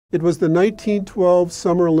It was the 1912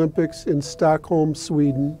 Summer Olympics in Stockholm,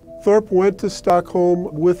 Sweden. Thorpe went to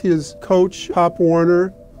Stockholm with his coach, Pop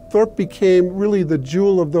Warner. Thorpe became really the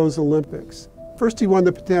jewel of those Olympics. First he won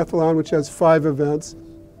the pentathlon, which has 5 events,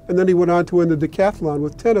 and then he went on to win the decathlon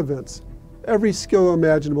with 10 events. Every skill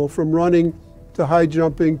imaginable, from running to high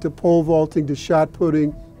jumping to pole vaulting to shot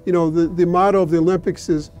putting. You know, the motto of the Olympics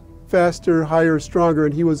is faster, higher, stronger,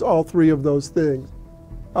 and he was all 3 of those things.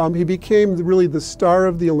 He became really the star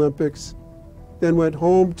of the Olympics, then went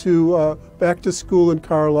home to back to school in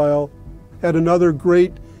Carlisle, had another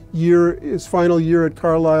great year, his final year at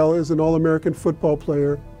Carlisle as an All-American football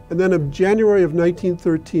player. And then in January of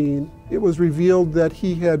 1913, it was revealed that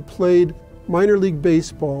he had played minor league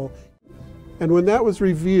baseball. And when that was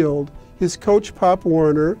revealed, his coach, Pop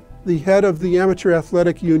Warner, the head of the Amateur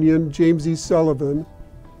Athletic Union, James E. Sullivan,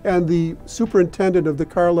 and the superintendent of the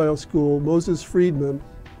Carlisle School, Moses Friedman,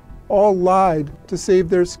 all lied to save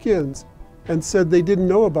their skins and said they didn't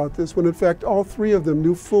know about this, when in fact all 3 of them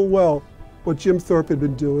knew full well what Jim Thorpe had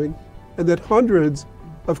been doing, and that hundreds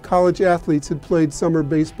of college athletes had played summer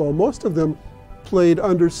baseball. Most of them played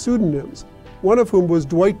under pseudonyms, one of whom was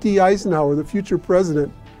Dwight D. Eisenhower, the future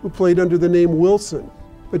president, who played under the name Wilson.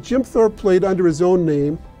 But Jim Thorpe played under his own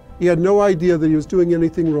name. He had no idea that he was doing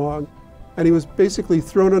anything wrong, and he was basically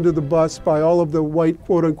thrown under the bus by all of the white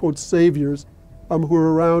quote-unquote saviors who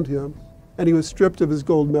were around him, and he was stripped of his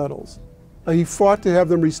gold medals. He fought to have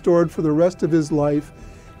them restored for the rest of his life.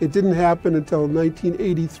 It didn't happen until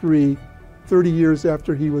 1983, 30 years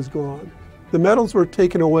after he was gone. The medals were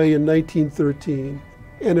taken away in 1913,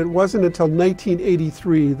 and it wasn't until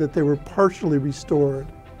 1983 that they were partially restored.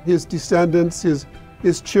 His descendants,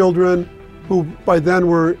 his children, who by then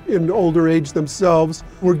were in older age themselves,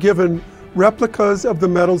 were given replicas of the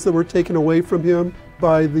medals that were taken away from him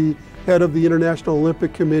by the head of the International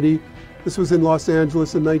Olympic Committee. This was in Los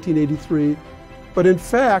Angeles in 1983. But in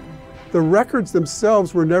fact, the records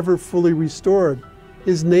themselves were never fully restored.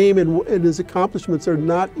 His name and his accomplishments are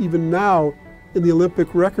not even now in the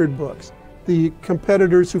Olympic record books. The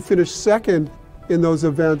competitors who finished second in those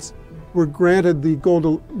events were granted the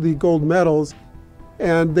gold medals,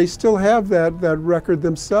 and they still have that record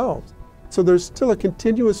themselves. So there's still a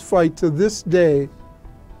continuous fight to this day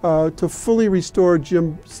to fully restore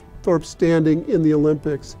Jim Thorpe's standing in the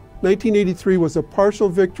Olympics. 1983 was a partial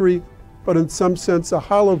victory, but in some sense a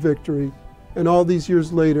hollow victory. And all these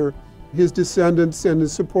years later, his descendants and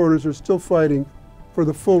his supporters are still fighting for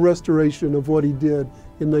the full restoration of what he did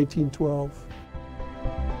in 1912.